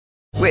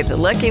With the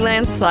Lucky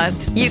Land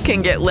Slots, you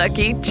can get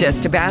lucky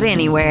just about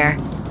anywhere.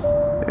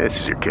 This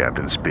is your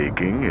captain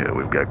speaking.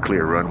 We've got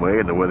clear runway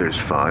and the weather's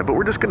fine, but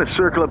we're just going to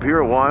circle up here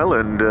a while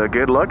and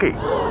get lucky.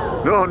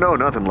 No,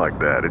 nothing like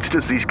that. It's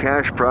just these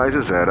cash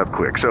prizes add up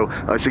quick. So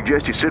I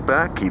suggest you sit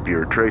back, keep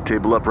your tray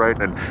table upright,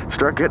 and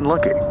start getting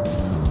lucky.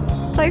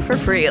 Play for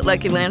free at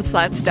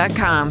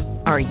LuckyLandSlots.com.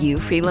 Are you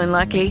feeling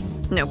lucky?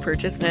 No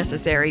purchase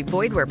necessary.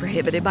 Void where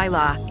prohibited by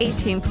law.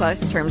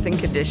 18+ terms and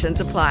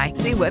conditions apply.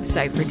 See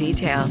website for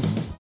details.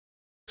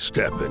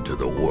 Step into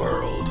the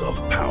world of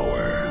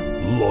power,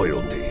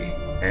 loyalty,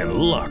 and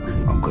luck.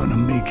 I'm gonna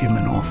make him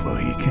an offer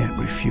he can't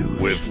refuse.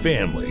 With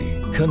family,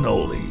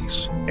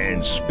 cannolis,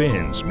 and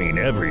spins mean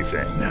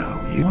everything.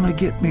 Now, you wanna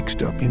get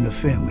mixed up in the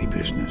family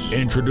business.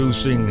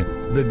 Introducing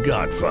The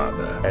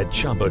Godfather at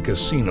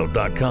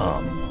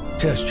ChumbaCasino.com.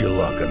 Test your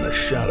luck in the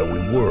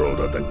shadowy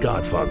world of The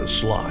Godfather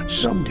slot.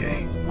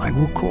 Someday, I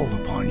will call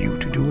upon you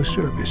to do a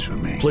service for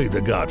me. Play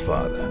The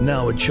Godfather,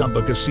 now at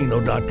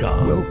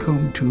ChumbaCasino.com.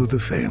 Welcome to the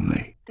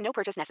family. No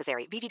purchase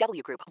necessary.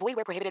 VGW Group. Void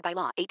where prohibited by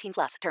law.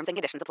 18+. Terms and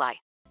conditions apply.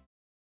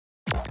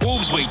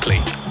 Wolves Weekly.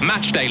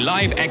 Matchday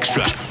Live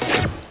Extra.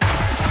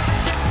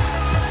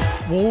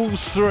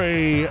 Wolves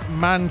 3,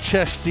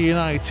 Manchester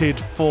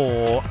United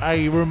 4.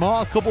 A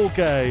remarkable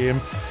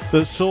game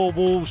that saw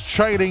Wolves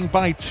trailing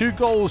by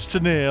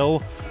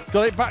 2-0.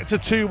 Got it back to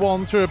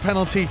 2-1 through a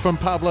penalty from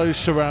Pablo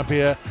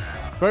Sarabia.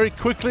 Very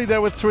quickly they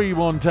were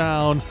 3-1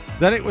 down.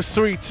 Then it was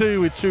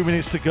 3-2 with 2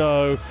 minutes to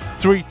go.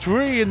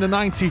 3-3 in the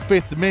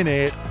 95th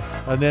minute.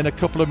 And then a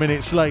couple of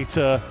minutes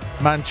later,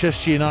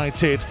 Manchester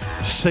United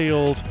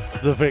sealed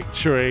the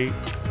victory.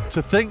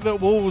 To think that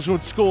Wolves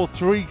would score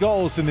 3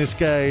 goals in this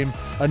game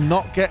and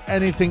not get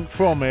anything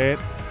from it.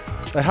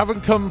 They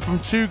haven't come from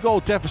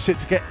 2-goal deficit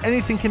to get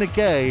anything in a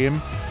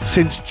game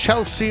since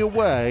Chelsea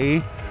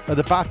away at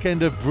the back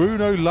end of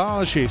Bruno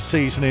Lage's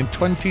season in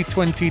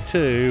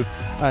 2022,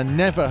 and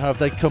never have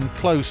they come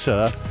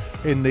closer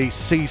in the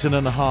season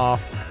and a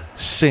half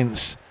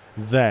since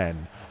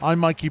then. I'm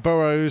Mikey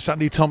Burrows,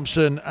 Andy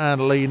Thompson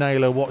and Lee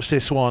Naylor. Watch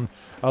this one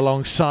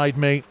alongside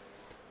me.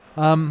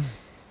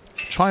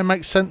 Try and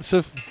make sense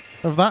of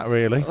that,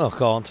 really. I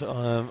can't.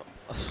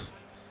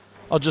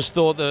 I just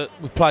thought that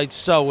we played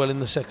so well in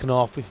the second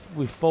half.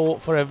 We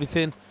fought for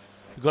everything.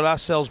 We got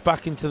ourselves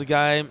back into the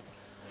game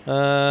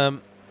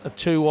at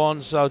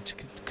 2-1. So to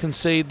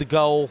concede the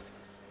goal,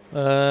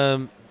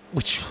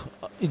 which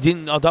he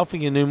didn't. I don't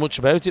think he knew much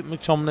about it,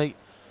 McTominay,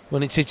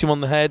 when it hit him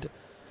on the head.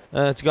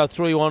 To go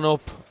 3-1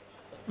 up,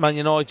 Man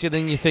United,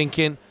 and you're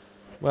thinking,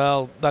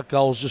 well, that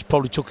goal's just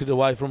probably took it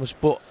away from us.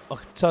 But I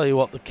can tell you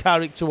what, the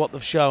character, what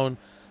they've shown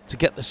to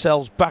get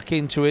themselves back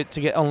into it,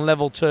 to get on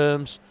level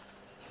terms,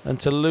 and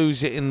to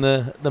lose it in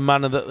the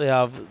manner that they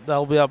have,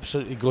 they'll be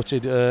absolutely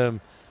gutted.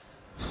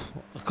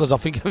 Because I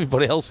think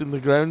everybody else in the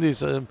ground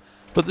is.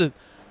 But the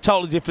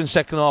totally different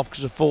second half,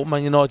 because I thought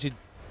Man United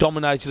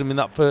dominated them in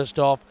that first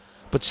half.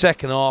 But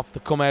second half, they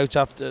come out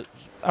after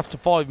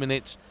 5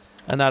 minutes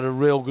and had a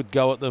real good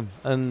go at them.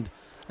 And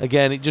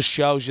again, it just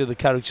shows you the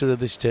character of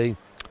this team.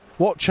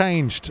 What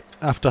changed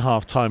after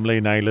half-time, Lee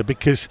Naylor?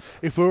 Because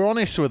if we're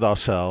honest with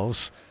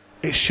ourselves,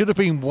 it should have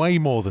been way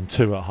more than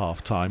 2 at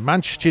half-time.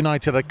 Manchester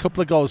United had a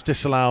couple of goals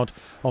disallowed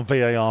on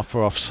VAR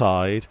for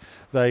offside.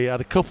 They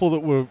had a couple that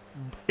were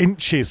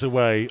inches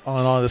away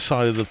on either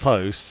side of the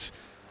posts.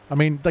 I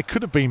mean, they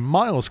could have been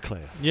miles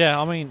clear. Yeah,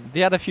 I mean,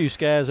 they had a few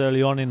scares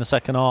early on in the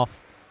second half,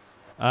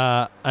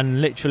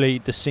 and literally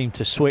just seemed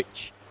to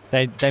switch.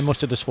 They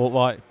must have just thought,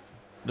 right,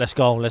 let's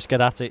go, let's get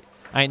at it.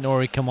 Ain't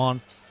Nori, come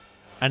on.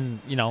 And,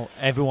 you know,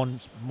 everyone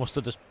must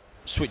have just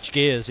switched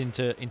gears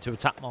into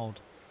attack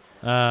mode.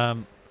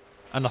 And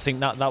I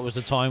think that was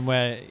the time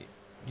where,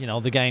 you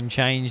know, the game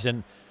changed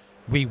and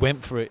we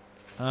went for it.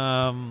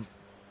 And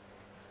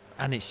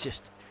it's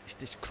just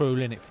cruel,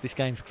 innit? This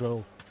game's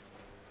cruel.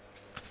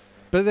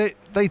 But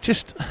they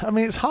just, I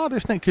mean, it's hard,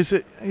 isn't it? Because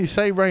you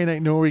say Ray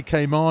Nori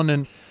came on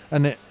and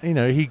it, you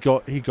know, he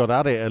got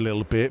at it a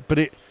little bit,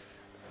 but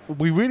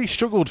we really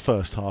struggled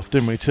first half,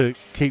 didn't we, to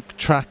keep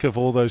track of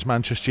all those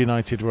Manchester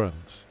United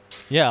runs?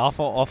 Yeah, I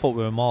thought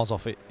we were miles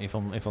off it. If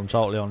I'm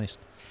totally honest,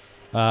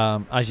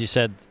 as you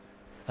said,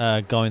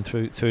 going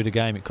through the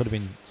game, it could have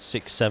been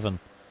 6-7,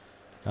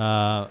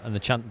 and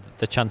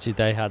the chances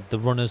they had, the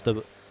runners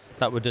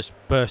that were just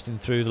bursting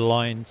through the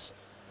lines.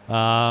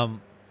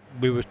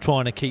 We were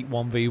trying to keep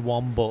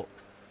 1v1, but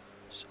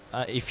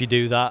if you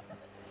do that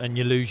and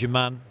you lose your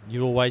man,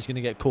 you're always going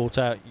to get caught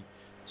out.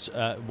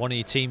 One of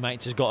your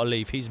teammates has got to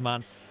leave his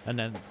man, and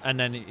then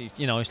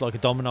it's like a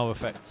domino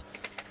effect.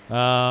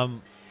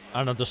 And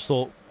I just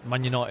thought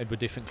Man United were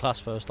different class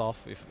first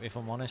half. If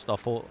I'm honest, I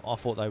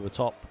thought they were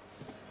top.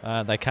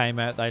 They came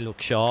out, they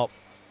looked sharp.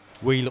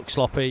 We looked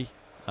sloppy,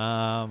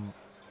 and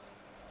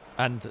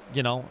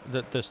you know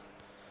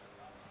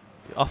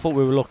I thought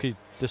we were lucky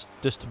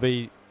just to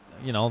be,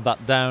 you know,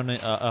 that down at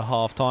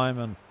half time,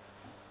 and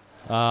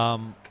I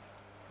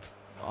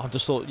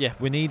just thought, yeah,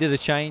 we needed a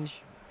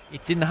change.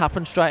 It didn't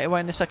happen straight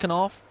away in the second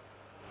half,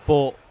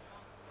 but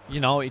you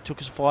know, it took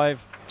us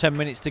 5-10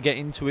 minutes to get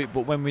into it.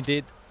 But when we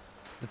did,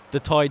 the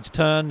tides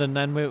turned, and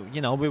then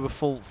we were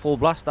full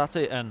blast at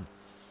it. And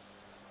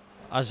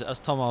as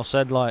Tomo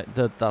said, like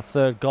that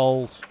third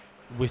goal,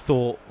 we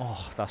thought,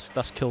 oh,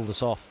 that's killed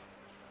us off.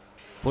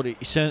 But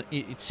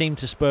it seemed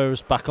to spur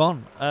us back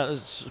on,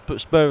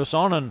 spur us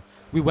on, and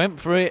we went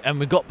for it, and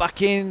we got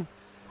back in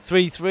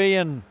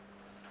 3-3, and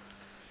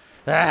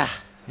yeah.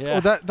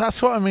 Well,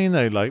 that's what I mean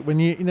though. Like when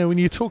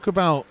you talk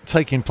about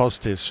taking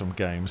positives from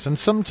games, and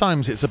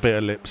sometimes it's a bit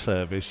of lip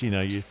service.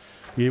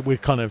 We're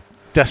kind of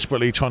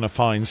desperately trying to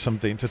find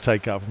something to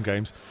take out from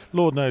games.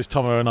 Lord knows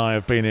Tomo and I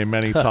have been in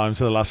many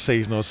times in the last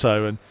season or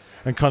so,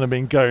 and kind of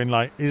been going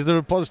like, is there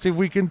a positive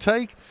we can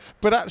take?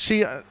 But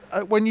actually,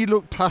 when you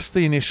look past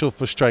the initial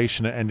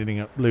frustration at ending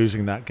up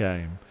losing that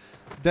game,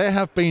 there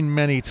have been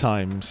many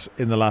times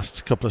in the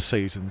last couple of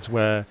seasons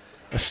where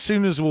as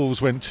soon as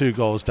Wolves went 2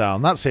 goals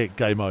down, that's it,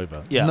 game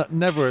over. Yeah.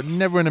 Never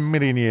in a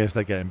million years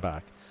they're getting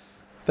back.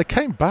 They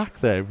came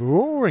back there,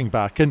 roaring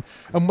back, and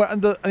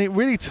it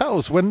really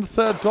tells. When the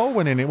third goal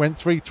went in, it went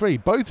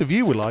 3-3. Both of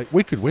you were like,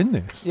 we could win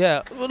this.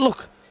 Yeah, well,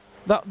 look,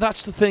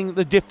 that's the thing.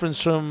 The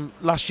difference from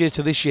last year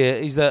to this year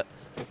is that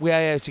we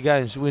are out of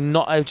games. We're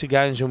not out of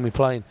games when we're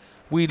playing.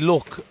 We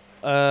look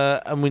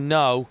and we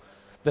know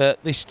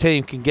that this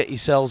team can get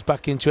yourselves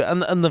back into it,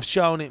 and they've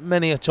shown it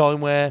many a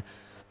time where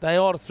they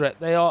are a threat.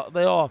 They are.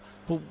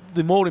 But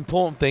the more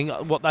important thing,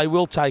 what they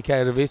will take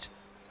out of it,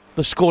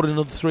 they've scored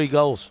another 3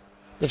 goals.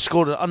 They've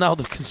scored. I know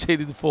they've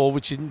conceded 4,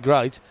 which isn't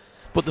great,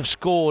 but they've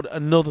scored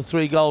another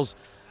 3 goals.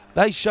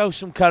 They show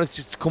some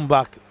character to come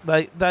back.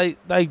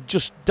 They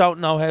just don't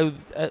know how.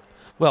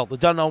 They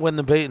don't know when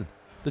they're beaten.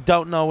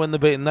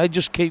 They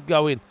just keep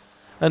going,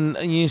 and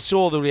you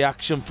saw the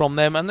reaction from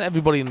them and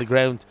everybody in the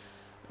ground.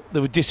 They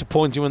were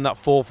disappointed when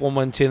that 4th one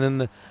went in,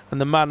 and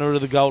the manner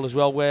of the goal as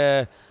well,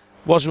 where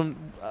wasn't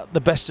the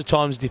best of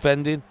times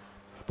defending.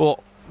 But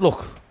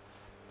look,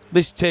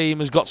 this team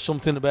has got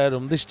something about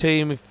them. This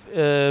team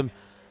have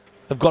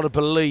got a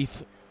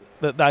belief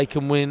that they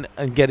can win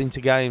and get into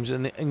games,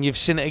 and you've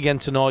seen it again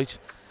tonight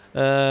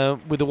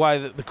with the way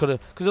that they could have.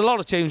 Because a lot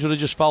of teams would have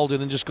just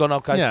folded and just gone,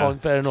 okay, fine,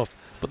 fair enough.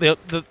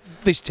 But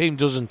this team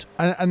doesn't.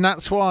 And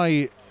that's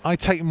why I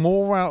take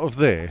more out of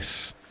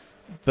this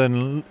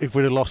than if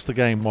we'd have lost the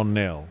game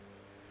 1-0.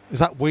 Is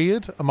that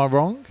weird? Am I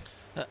wrong?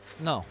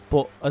 No,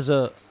 but as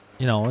a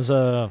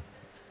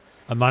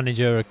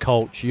manager, a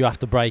coach, you have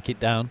to break it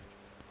down,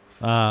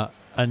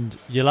 and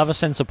you'll have a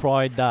sense of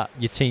pride that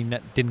your team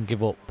didn't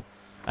give up,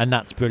 and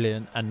that's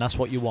brilliant, and that's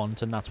what you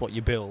want, and that's what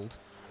you build,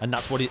 and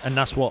that's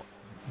what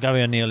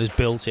Gary O'Neill has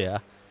built here,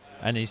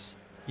 and he's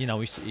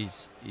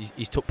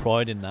took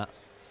pride in that.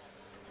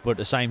 But at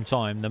the same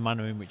time, the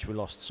manner in which we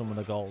lost some of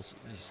the goals,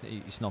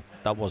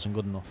 that wasn't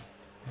good enough.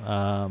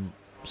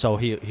 So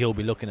he'll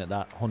be looking at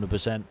that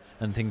 100%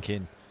 and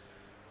thinking,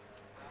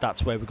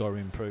 that's where we've got to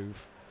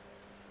improve.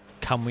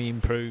 Can we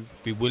improve?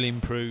 We will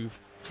improve.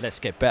 Let's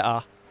get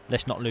better.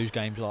 Let's not lose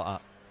games like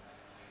that.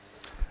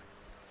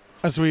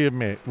 As we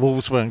admit,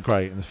 Wolves weren't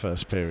great in the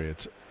first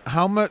period.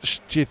 How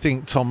much do you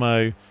think,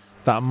 Tomo,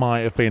 that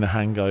might have been a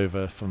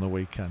hangover from the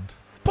weekend?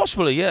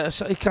 Possibly,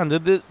 yes. It can.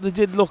 They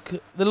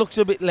looked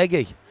a bit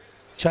leggy,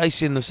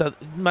 chasing them. So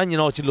Man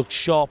United looked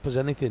sharp as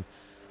anything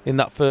in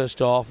that first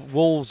half.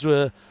 Wolves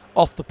were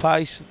off the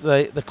pace.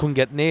 They couldn't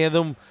get near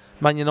them.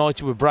 Man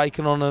United were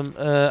breaking on them,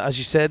 as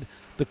you said.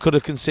 They could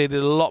have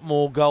conceded a lot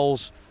more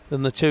goals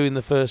than the 2 in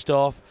the first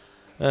half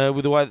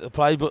with the way that they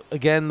played. But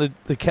again,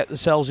 they kept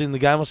themselves in the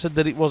game. I said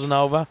that it wasn't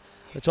over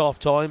at half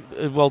time,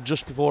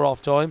 just before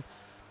half time.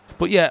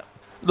 But yeah,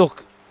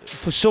 look,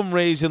 for some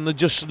reason they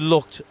just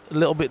looked a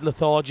little bit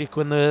lethargic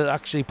when they're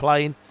actually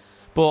playing.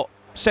 But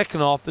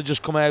second half they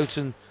just come out,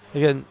 and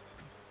again,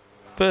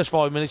 first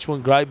 5 minutes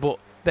weren't great, but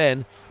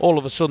then all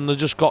of a sudden they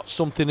just got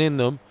something in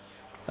them,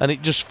 and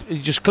it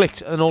just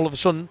clicked, and all of a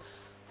sudden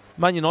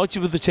Man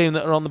United were the team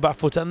that are on the back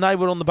foot, and they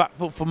were on the back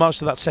foot for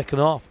most of that second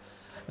half.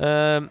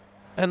 And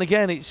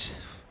again, it's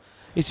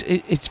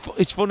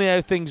funny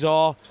how things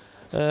are.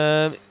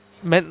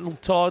 Mental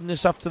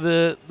tiredness after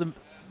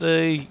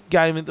the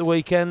game at the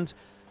weekend.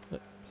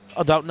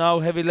 I don't know,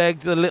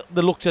 heavy-legged.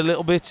 They looked a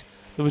little bit.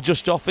 They were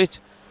just off it.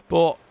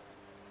 But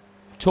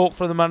talk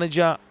from the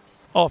manager,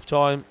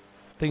 half-time,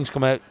 things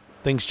come out,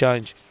 things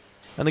change.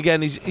 And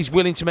again, he's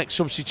willing to make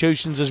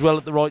substitutions as well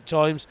at the right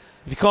times.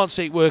 If you can't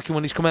see it working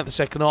when he's come out the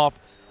second half,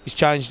 he's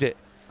changed it.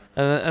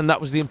 And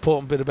that was the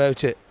important bit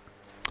about it.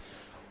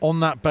 On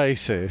that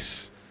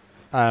basis,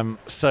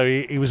 so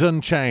he was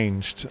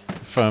unchanged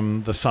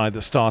from the side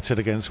that started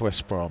against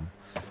West Brom.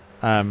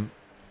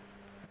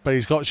 But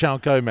he's got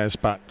João Gomez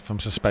back from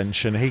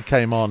suspension. He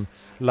came on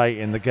late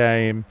in the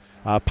game.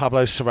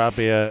 Pablo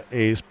Sarabia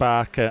is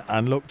back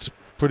and looked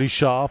pretty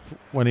sharp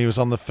when he was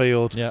on the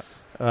field. Yeah.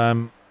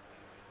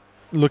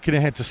 Looking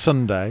ahead to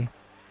Sunday,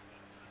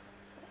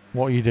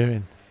 what are you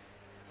doing?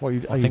 Are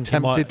you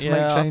tempted to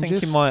make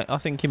changes? I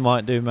think he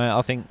might do, mate.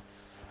 I think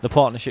the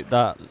partnership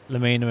that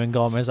Lamina and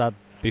Gomez had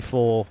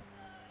before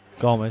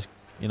Gomez,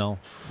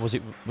 was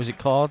it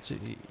cards?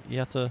 He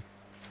had to.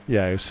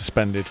 Yeah, he was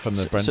suspended from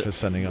the Brentford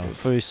sending off.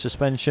 For his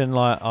suspension,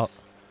 I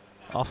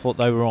thought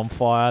they were on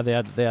fire. They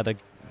had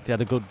they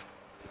had a good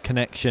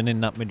connection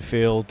in that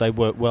midfield. They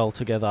worked well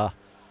together,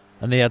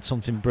 and they had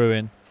something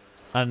brewing.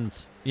 And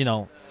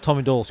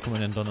Tommy Doyle's come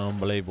in and done an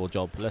unbelievable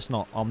job.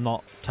 I'm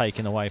not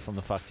taking away from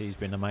the fact he's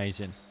been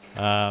amazing.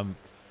 And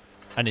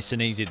it's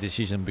an easy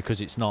decision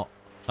because it's not.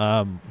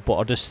 But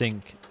I just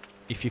think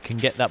if you can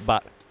get that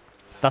back,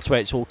 that's where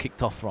it's all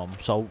kicked off from.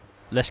 So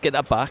let's get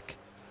that back.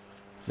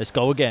 Let's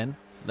go again.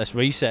 Let's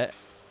reset.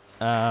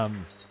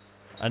 And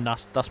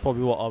that's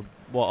probably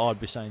what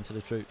I'd be saying to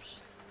the troops.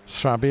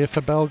 Sarabia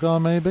for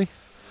Belgar, maybe?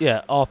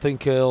 Yeah, I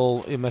think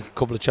he'll make a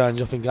couple of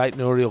changes. I think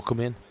Aitnouri will come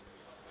in.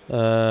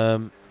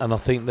 And I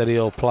think that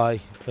he'll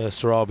play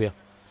Sarabia,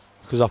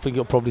 because I think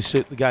it'll probably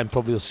suit the game.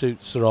 Probably will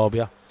suit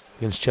Sarabia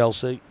against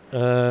Chelsea.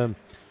 Gomez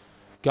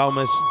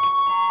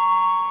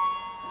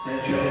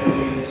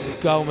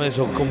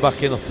will come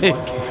back in, I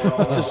think.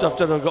 That's just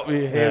after I've got my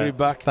hearing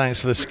back. Thanks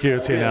for the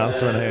security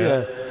announcement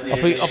here.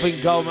 Yeah. I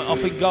think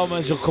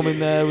Gomez will come in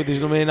there with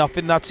his. I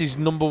think that's his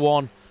number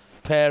one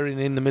pairing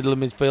in the middle of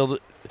midfield.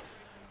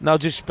 No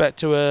disrespect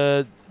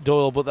to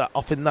Doyle, but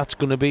I think that's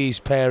going to be his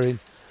pairing,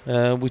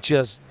 which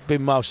has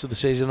been most of the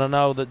season. I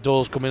know that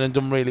Doyle's come in and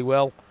done really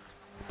well,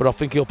 but I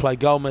think he'll play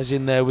Gomez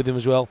in there with him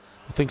as well.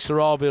 I think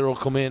Sarabia will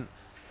come in,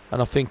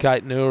 and I think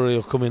Aitnouri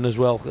will come in as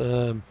well.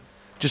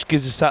 Just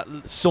gives us that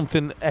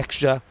something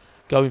extra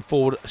going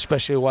forward,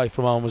 especially away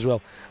from home as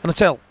well. And I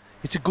tell,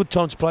 it's a good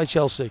time to play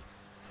Chelsea.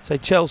 Say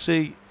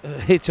Chelsea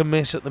hit and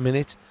miss at the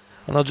minute,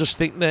 and I just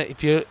think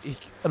that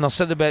and I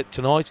said about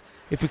tonight,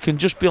 if we can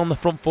just be on the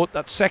front foot,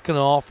 that second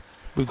half,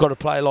 we've got to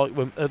play like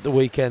at the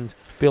weekend,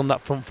 be on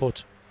that front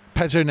foot.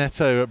 Pedro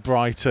Neto at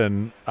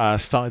Brighton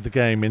started the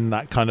game in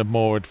that kind of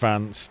more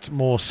advanced,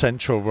 more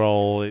central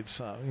role.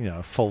 It's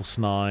false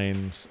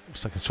nine,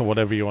 second shot,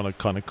 whatever you want to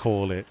kind of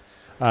call it.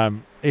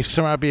 If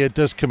Sarabia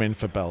does come in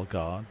for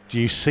Belgar, do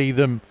you see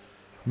them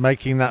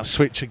making that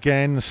switch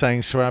again,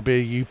 saying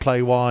Sarabia, you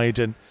play wide,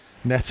 and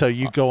Neto,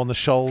 you go on the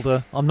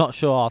shoulder? I'm not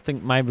sure. I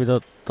think maybe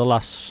they'll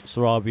ask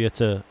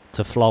Sarabia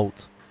to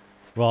float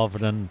rather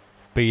than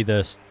be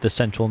the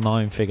central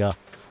nine figure.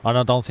 And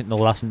I don't think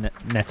they'll ask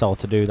Neto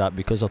to do that,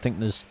 because I think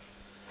there's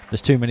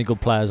too many good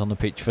players on the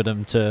pitch for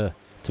them to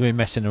be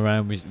messing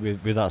around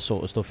with that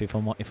sort of stuff. If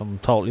I'm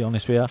totally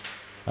honest with you,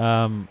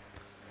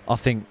 I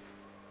think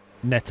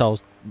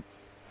Neto's,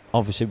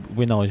 obviously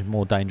we know he's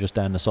more dangerous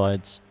down the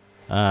sides,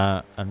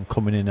 and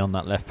coming in on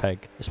that left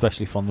peg,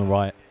 especially from the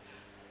right.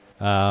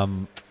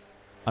 And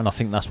I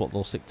think that's what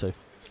they'll stick to.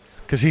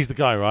 Because he's the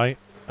guy, right?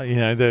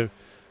 The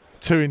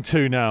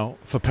 2-2 now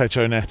for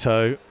Pedro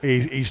Neto.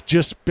 He's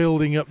just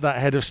building up that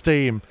head of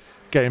steam,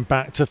 getting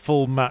back to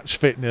full match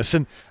fitness,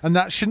 and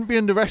that shouldn't be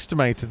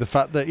underestimated. The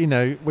fact that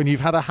when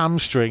you've had a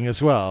hamstring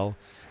as well,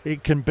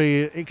 it can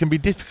be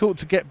difficult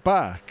to get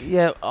back.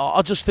 Yeah,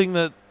 I just think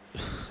that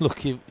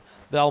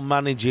they'll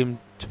manage him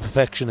to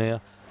perfection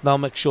here. They'll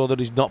make sure that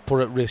he's not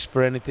put at risk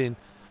for anything.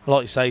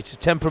 Like you say, it's a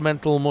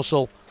temperamental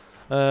muscle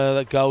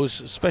that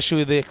goes, especially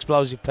with the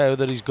explosive power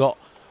that he's got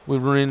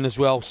with running as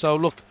well. So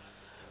look,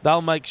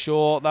 they'll make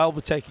sure they'll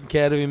be taking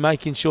care of him,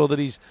 making sure that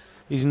he's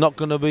not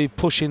going to be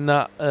pushing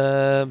that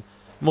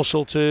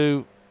muscle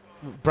to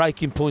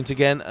breaking point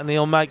again, and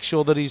he'll make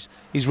sure that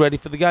he's ready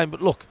for the game.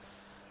 But look,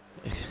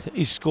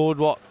 he's scored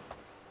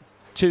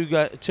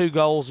two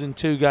goals in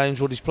 2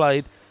 games what he's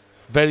played,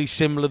 very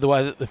similar the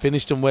way that they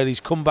finished them, where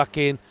he's come back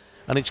in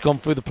and it's gone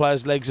through the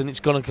player's legs and it's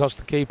gone across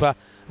the keeper,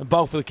 and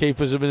both of the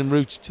keepers have been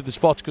routed to the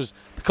spots because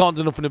they can't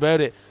do nothing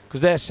about it,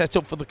 because they're set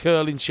up for the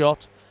curling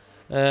shot,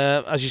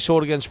 as you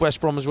saw against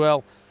West Brom as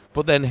well,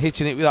 but then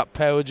hitting it with that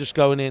power just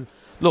going in.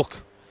 Look,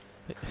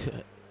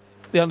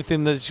 the only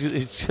thing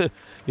that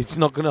it's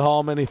not going to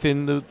harm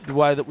anything, the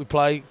way that we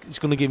play. It's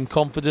going to give him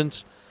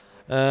confidence,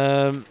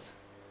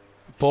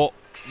 but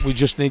we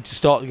just need to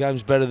start the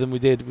games better than we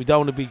did. We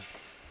don't want to be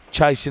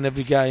chasing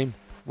every game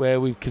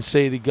where we've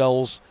conceded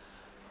goals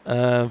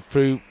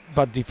through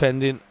bad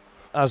defending,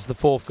 as the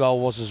 4th goal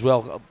was as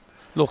well.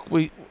 Look,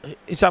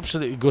 it's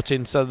absolutely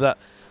gutting, so that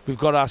we've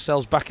got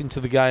ourselves back into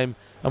the game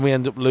and we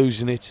end up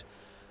losing it,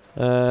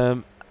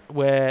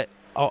 where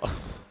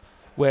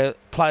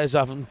players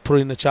haven't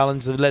put in the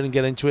challenge, they've let them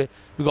get into it.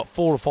 We've got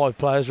 4 or 5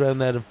 players around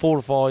there and 4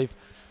 or 5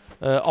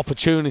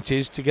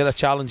 opportunities to get a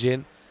challenge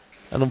in,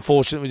 and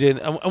unfortunately we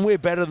didn't. And we're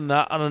better than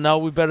that, and I know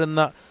we're better than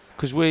that,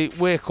 because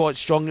we're quite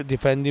strong at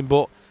defending,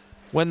 but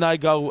when they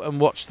go and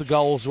watch the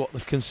goals what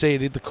they've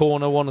conceded, the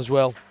corner one as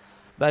well,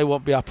 they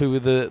won't be happy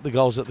with the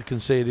goals that they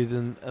conceded,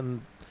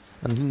 and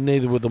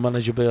neither would the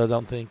manager be, I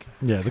don't think.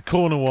 Yeah, the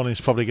corner one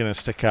is probably going to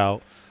stick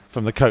out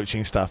from the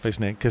coaching staff,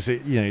 isn't it? Because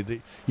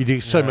you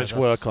do so much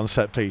work on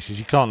set pieces.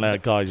 You can't let a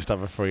guy just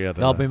have a free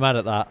header. I'll be mad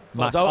at that.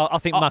 I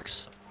think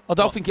Max. I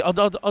don't think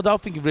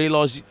he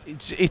realised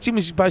it's him.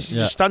 He's basically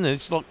just standing.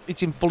 It's like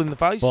it's him full in the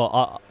face.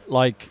 But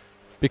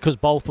because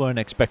both weren't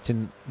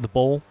expecting the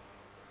ball,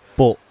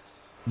 but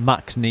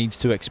Max needs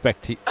to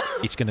expect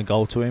it's going to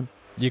go to him.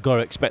 You've got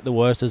to expect the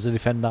worst as a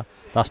defender.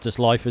 That's just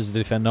life as a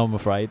defender, I'm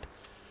afraid.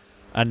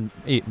 And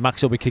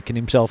Max will be kicking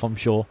himself, I'm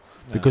sure,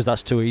 because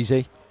that's too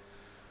easy.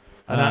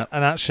 And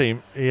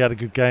actually, he had a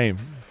good game,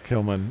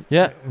 Hillman.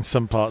 Yeah. In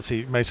some parts,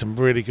 he made some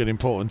really good,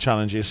 important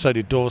challenges. So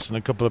did Dawson,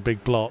 a couple of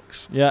big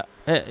blocks. Yeah.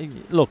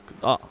 Look,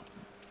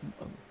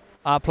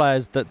 our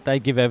players, that they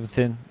give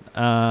everything,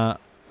 and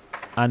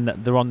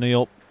they're on the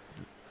up.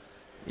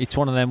 It's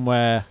one of them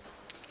where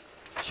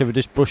should we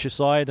just brush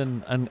aside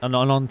and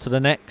on to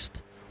the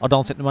next? I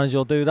don't think the manager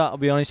will do that. I'll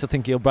be honest. I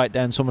think he'll break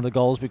down some of the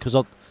goals because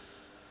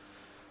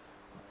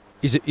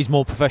he's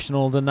more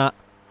professional than that,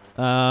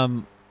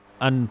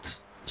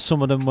 and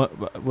some of them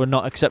were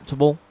not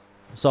acceptable.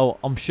 So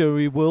I'm sure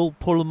he will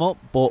pull them up,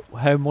 but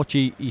how much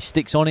he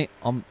sticks on it,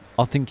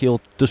 I think he'll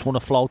just want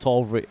to float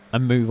over it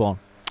and move on.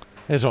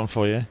 Here's one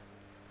for you.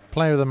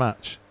 Player of the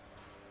match.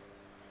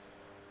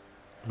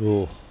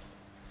 Oh,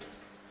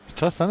 it's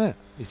tough, isn't it?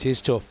 It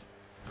is tough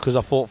because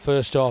I thought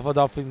first half, I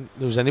don't think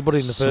there was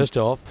anybody in the first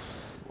half.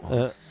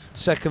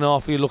 Second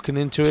half, you're looking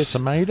into it.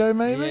 Semedo,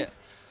 maybe?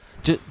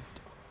 Yeah.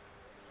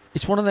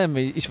 It's one of them.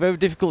 It's very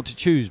difficult to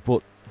choose,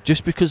 but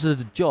just because of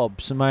the job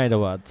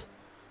Semedo had,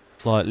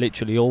 like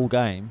literally all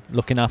game,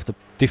 looking after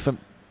different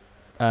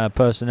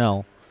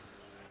personnel,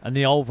 and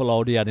the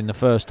overload he had in the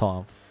first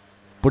half.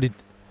 But it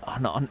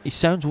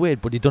sounds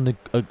weird, but he done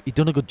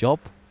a good job.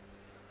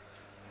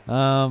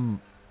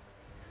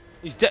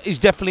 He's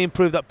definitely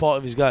improved that part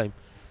of his game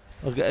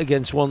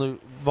against one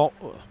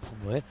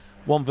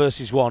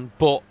versus one,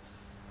 but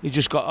he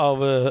just got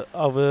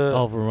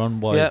overrun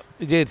by. Yeah,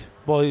 he did.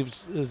 By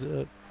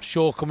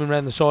Shaw coming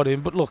around the side of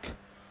him. But look,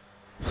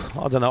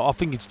 I don't know. I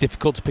think it's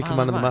difficult to pick a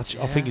man of the match.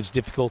 Yeah. I think it's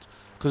difficult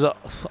because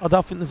I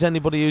don't think there's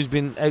anybody who's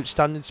been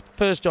outstanding.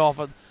 First half,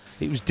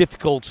 it was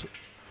difficult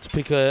to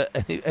pick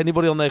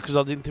anybody on there because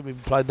I didn't think we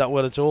played that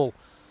well at all.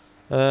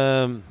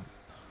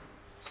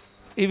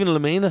 Even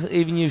Lamina,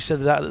 even you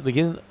said that at the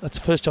beginning. That's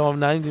the first time I've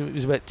named him. It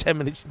was about 10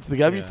 minutes into the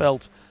game, he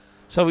felt.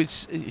 So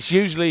it's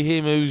usually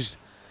him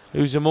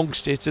who's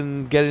amongst it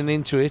and getting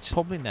into it.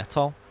 Probably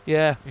Neto.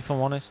 Yeah. If I'm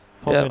honest.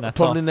 Probably Neto.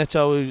 Probably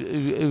Neto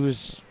who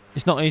was...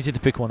 It's not easy to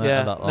pick one out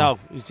of that. No,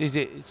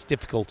 it's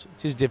difficult.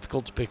 It is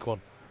difficult to pick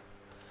one.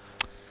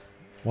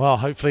 Well,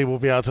 hopefully we'll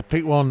be able to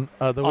pick one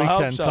at the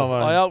weekend, Tomo.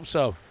 I hope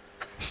so.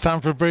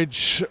 Stamford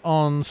Bridge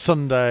on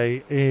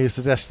Sunday is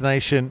the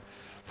destination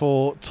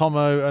for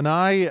Tomo and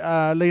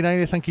I. Lee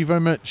Naylor, thank you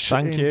very much.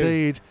 Thank you.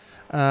 Indeed.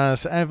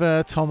 As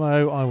ever,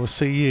 Tomo, I will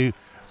see you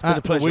at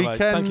a pleasure, the weekend.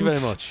 Mate. Thank you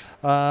very much.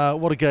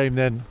 What a game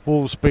then.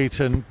 Wolves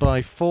beaten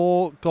by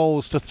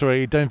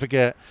 4-3. Don't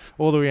forget,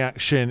 all the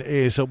reaction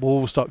is at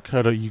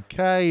wolves.co.uk.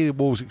 The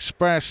Wolves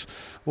Express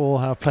will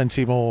have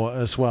plenty more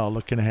as well,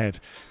 looking ahead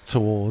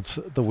towards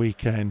the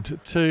weekend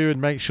too.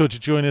 And make sure to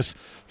join us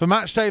for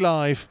Matchday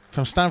Live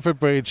from Stamford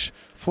Bridge,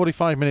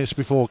 45 minutes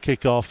before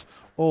kick-off,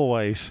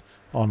 always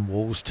on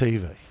Wolves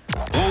TV.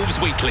 Wolves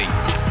Weekly,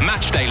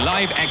 Matchday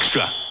Live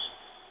Extra.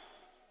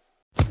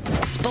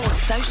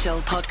 Sports Social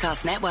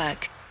Podcast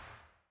Network.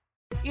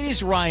 It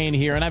is Ryan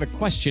here, and I have a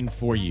question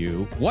for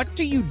you. What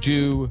do you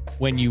do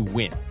when you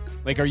win?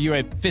 Like, are you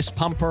a fist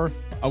pumper,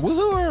 a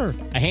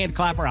woohooer, a hand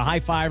clapper, a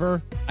high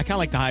fiver? I kind of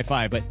like the high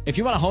five, but if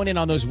you want to hone in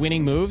on those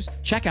winning moves,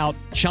 check out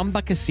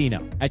Chumba Casino.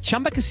 At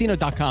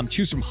ChumbaCasino.com,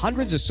 choose from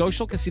hundreds of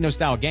social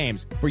casino-style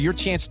games for your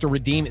chance to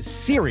redeem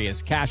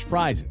serious cash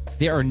prizes.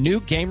 There are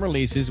new game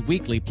releases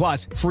weekly,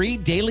 plus free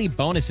daily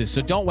bonuses,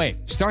 so don't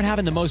wait. Start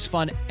having the most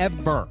fun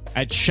ever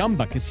at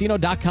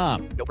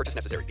ChumbaCasino.com. No purchase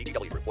necessary.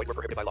 VGW Group. Void where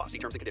prohibited by law. See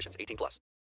terms and conditions. 18+.